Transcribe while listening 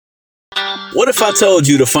What if I told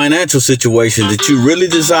you the financial situation that you really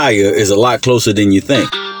desire is a lot closer than you think?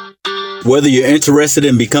 Whether you're interested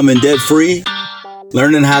in becoming debt-free,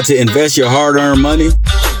 learning how to invest your hard-earned money,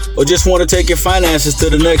 or just want to take your finances to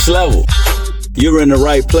the next level, you're in the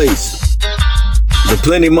right place. The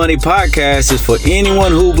Plenty Money Podcast is for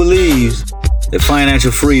anyone who believes that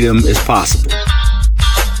financial freedom is possible.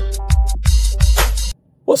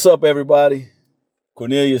 What's up, everybody?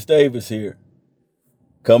 Cornelius Davis here,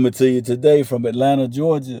 coming to you today from Atlanta,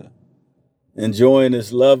 Georgia, enjoying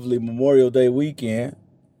this lovely Memorial Day weekend.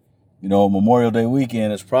 You know, Memorial Day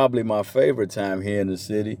weekend is probably my favorite time here in the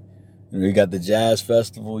city. You got the Jazz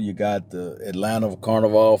Festival, you got the Atlanta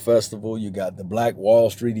Carnival Festival, you got the Black Wall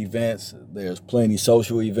Street events. There's plenty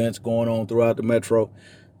social events going on throughout the metro.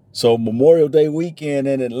 So Memorial Day weekend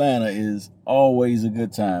in Atlanta is always a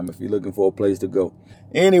good time if you're looking for a place to go.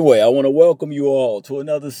 Anyway, I want to welcome you all to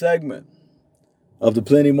another segment of the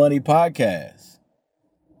Plenty Money Podcast.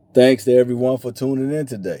 Thanks to everyone for tuning in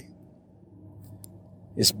today.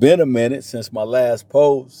 It's been a minute since my last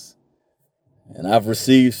post, and I've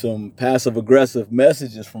received some passive-aggressive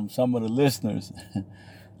messages from some of the listeners.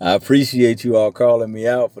 I appreciate you all calling me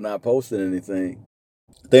out for not posting anything.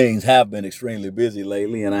 Things have been extremely busy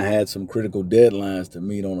lately, and I had some critical deadlines to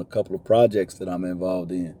meet on a couple of projects that I'm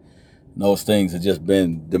involved in. And those things have just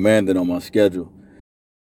been demanding on my schedule.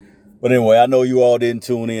 But anyway, I know you all didn't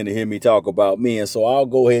tune in to hear me talk about me, and so I'll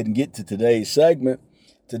go ahead and get to today's segment.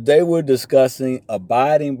 Today we're discussing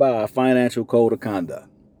abiding by a financial code of conduct.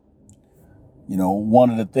 You know, one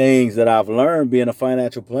of the things that I've learned being a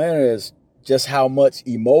financial planner is just how much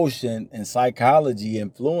emotion and psychology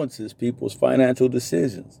influences people's financial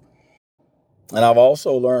decisions. And I've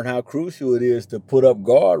also learned how crucial it is to put up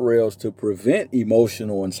guardrails to prevent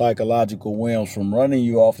emotional and psychological whims from running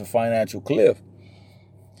you off the financial cliff.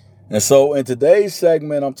 And so in today's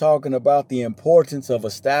segment, I'm talking about the importance of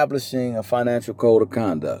establishing a financial code of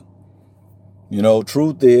conduct. You know,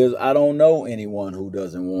 truth is, I don't know anyone who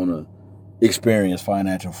doesn't want to experience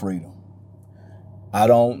financial freedom. I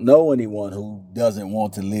don't know anyone who doesn't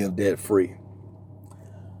want to live debt-free.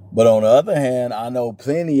 But on the other hand, I know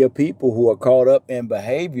plenty of people who are caught up in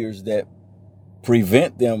behaviors that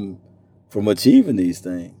prevent them from achieving these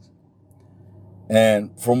things.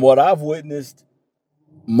 And from what I've witnessed,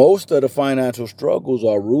 most of the financial struggles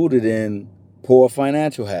are rooted in poor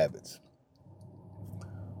financial habits.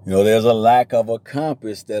 You know, there's a lack of a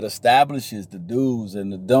compass that establishes the do's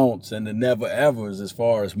and the don'ts and the never-evers as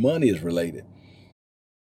far as money is related.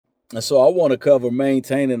 And so I want to cover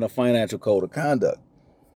maintaining a financial code of conduct.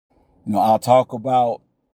 You know, I'll talk about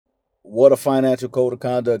what a financial code of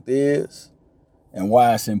conduct is and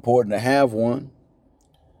why it's important to have one.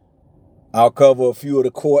 I'll cover a few of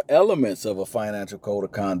the core elements of a financial code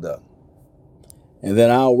of conduct. And then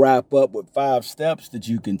I'll wrap up with 5 steps that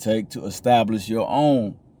you can take to establish your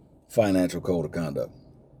own financial code of conduct.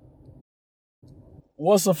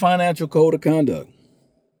 What's a financial code of conduct?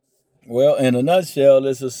 Well, in a nutshell,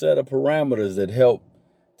 it's a set of parameters that help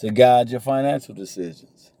to guide your financial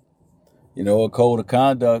decisions. You know, a code of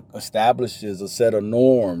conduct establishes a set of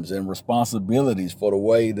norms and responsibilities for the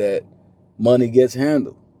way that money gets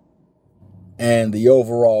handled. And the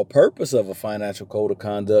overall purpose of a financial code of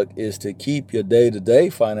conduct is to keep your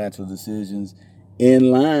day-to-day financial decisions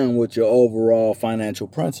in line with your overall financial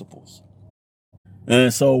principles.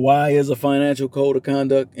 And so why is a financial code of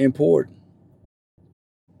conduct important?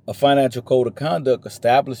 A financial code of conduct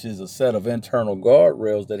establishes a set of internal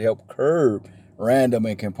guardrails that help curb random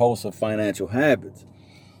and compulsive financial habits.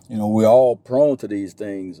 You know, we're all prone to these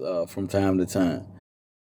things from time to time.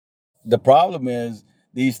 The problem is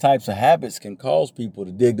these types of habits can cause people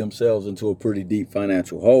to dig themselves into a pretty deep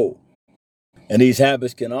financial hole. And these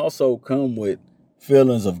habits can also come with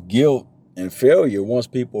feelings of guilt and failure once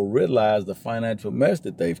people realize the financial mess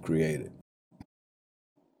that they've created.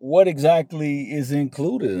 What exactly is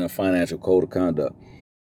included in a financial code of conduct?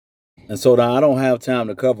 And so now I don't have time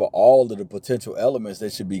to cover all of the potential elements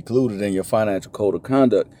that should be included in your financial code of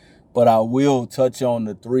conduct, but I will touch on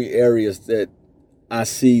the 3 areas that I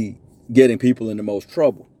see getting people in the most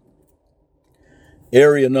trouble.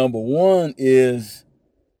 Area number 1 is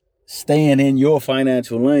staying in your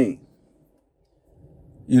financial lane.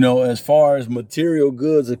 You know, as far as material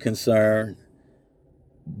goods are concerned,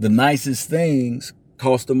 the nicest things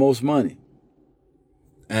cost the most money.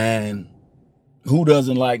 And who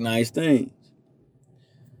doesn't like nice things?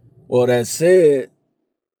 Well, that said,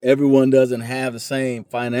 everyone doesn't have the same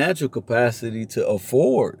financial capacity to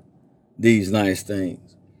afford these nice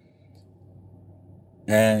things.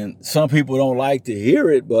 And some people don't like to hear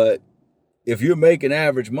it, but if you're making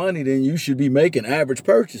average money, then you should be making average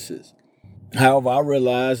purchases. However, I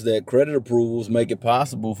realize that credit approvals make it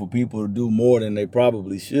possible for people to do more than they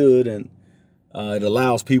probably should, and it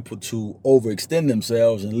allows people to overextend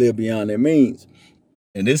themselves and live beyond their means.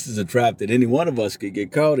 And this is a trap that any one of us could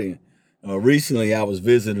get caught in. Recently, I was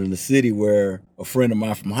visiting the city where a friend of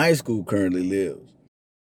mine from high school currently lives.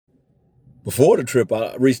 Before the trip,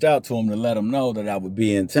 I reached out to him to let him know that I would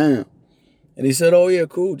be in town. And he said, "Oh, yeah,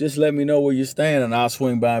 cool. Just let me know where you're staying, and I'll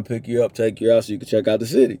swing by and pick you up, take you out so you can check out the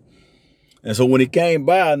city." And so when he came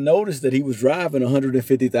by, I noticed that he was driving a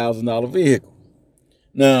 $150,000 vehicle.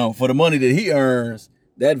 Now, for the money that he earns,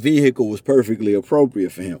 that vehicle was perfectly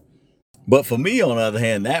appropriate for him. But for me, on the other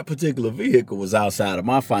hand, that particular vehicle was outside of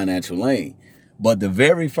my financial lane. But the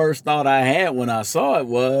very first thought I had when I saw it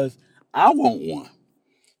was, I want one.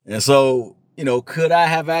 And so, could I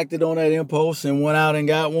have acted on that impulse and went out and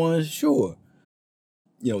got one? Sure.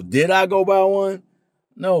 Did I go buy one?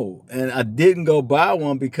 No. And I didn't go buy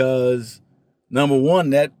one because, number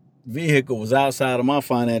one, that vehicle was outside of my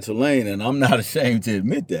financial lane, and I'm not ashamed to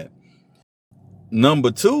admit that.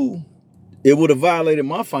 Number two, it would have violated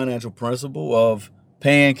my financial principle of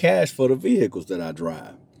paying cash for the vehicles that I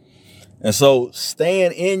drive. And so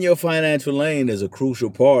staying in your financial lane is a crucial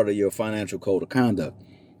part of your financial code of conduct.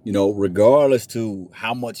 Regardless to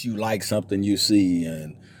how much you like something you see,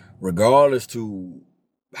 and regardless to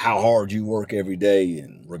how hard you work every day,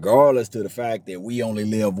 and regardless to the fact that we only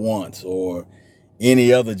live once, or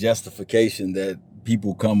any other justification that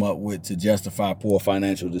people come up with to justify poor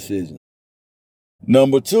financial decisions.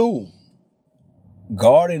 Number two,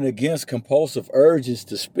 guarding against compulsive urges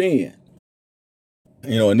to spend.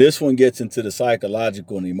 And this one gets into the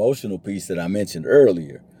psychological and emotional piece that I mentioned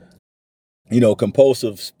earlier.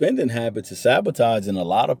 Compulsive spending habits is sabotaging a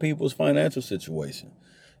lot of people's financial situation.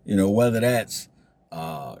 Whether that's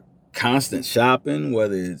constant shopping,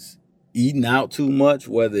 whether it's eating out too much,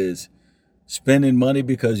 whether it's spending money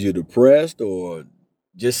because you're depressed, or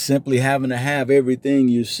just simply having to have everything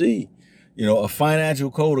you see. A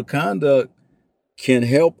financial code of conduct can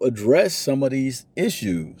help address some of these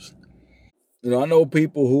issues. I know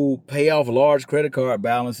people who pay off large credit card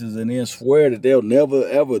balances and then swear that they'll never,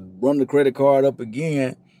 ever run the credit card up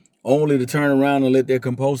again, only to turn around and let their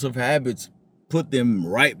compulsive habits put them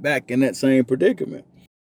right back in that same predicament.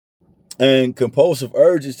 And compulsive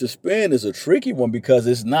urges to spend is a tricky one because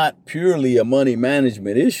it's not purely a money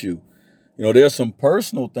management issue. There's some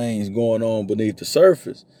personal things going on beneath the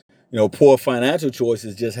surface. Poor financial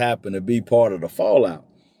choices just happen to be part of the fallout.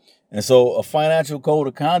 And so a financial code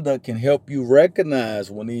of conduct can help you recognize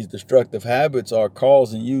when these destructive habits are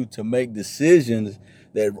causing you to make decisions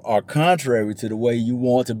that are contrary to the way you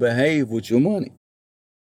want to behave with your money.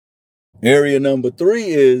 Area number three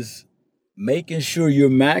is making sure you're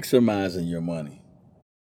maximizing your money.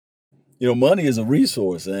 Money is a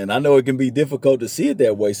resource, and I know it can be difficult to see it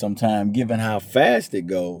that way sometimes, given how fast it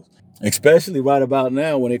goes, especially right about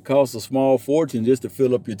now when it costs a small fortune just to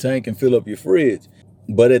fill up your tank and fill up your fridge.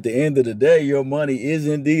 But at the end of the day, your money is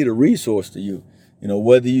indeed a resource to you.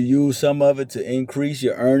 Whether you use some of it to increase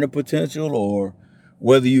your earning potential, or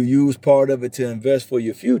whether you use part of it to invest for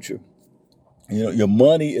your future. Your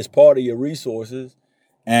money is part of your resources,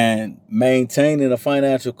 and maintaining a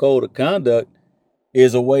financial code of conduct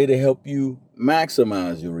is a way to help you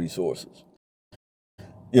maximize your resources.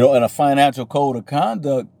 And a financial code of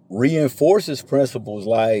conduct reinforces principles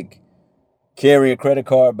like carrying credit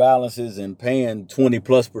card balances and paying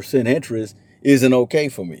 20+% interest isn't okay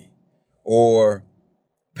for me. Or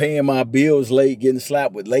paying my bills late, getting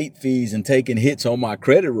slapped with late fees and taking hits on my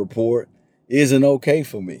credit report isn't okay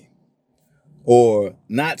for me. Or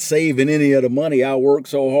not saving any of the money I work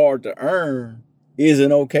so hard to earn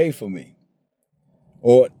isn't okay for me.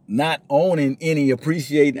 Or not owning any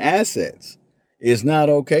appreciating assets is not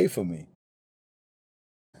okay for me.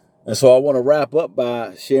 And so I want to wrap up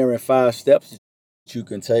by sharing 5 steps that you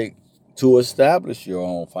can take to establish your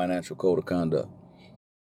own financial code of conduct.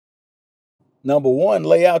 Number 1,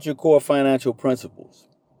 lay out your core financial principles.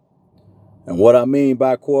 And what I mean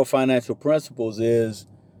by core financial principles is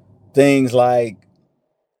things like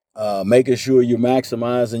making sure you're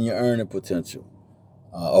maximizing your earning potential,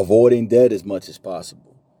 avoiding debt as much as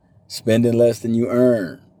possible, spending less than you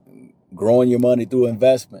earn, growing your money through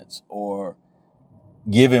investments, or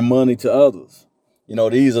giving money to others.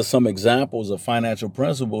 These are some examples of financial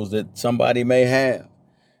principles that somebody may have.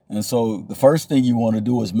 And so the first thing you want to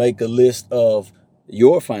do is make a list of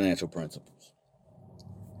your financial principles.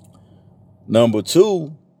 Number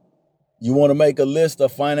 2, you want to make a list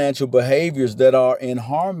of financial behaviors that are in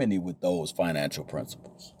harmony with those financial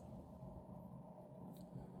principles.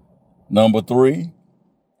 Number 3,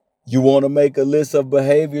 You want to make a list of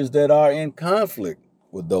behaviors that are in conflict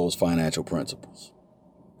with those financial principles.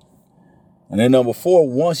 And then number 4,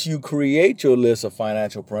 once you create your list of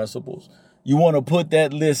financial principles, you want to put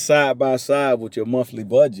that list side by side with your monthly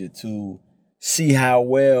budget to see how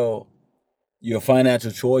well your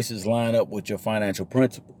financial choices line up with your financial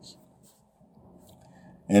principles.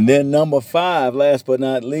 And then number 5, last but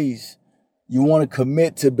not least, you want to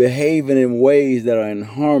commit to behaving in ways that are in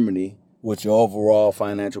harmony with your overall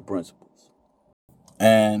financial principles.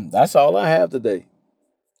 And that's all I have today.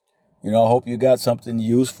 I hope you got something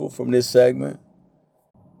useful from this segment.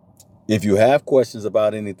 If you have questions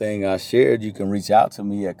about anything I shared, you can reach out to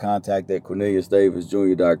me at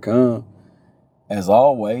contact@CorneliusDavisJr.com. As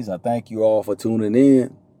always, I thank you all for tuning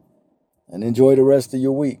in and enjoy the rest of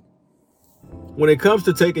your week. When it comes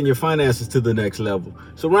to taking your finances to the next level,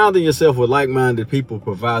 surrounding yourself with like-minded people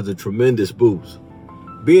provides a tremendous boost.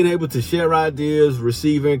 Being able to share ideas,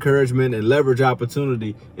 receive encouragement, and leverage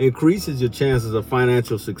opportunity increases your chances of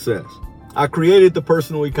financial success. I created the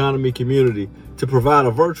Personal Economy Community to provide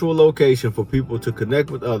a virtual location for people to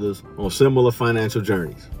connect with others on similar financial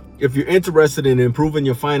journeys. If you're interested in improving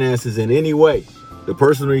your finances in any way, the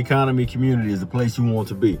Personal Economy Community is the place you want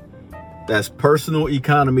to be. That's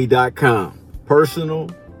personaleconomy.com.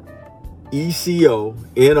 Personal, ECONOME.com.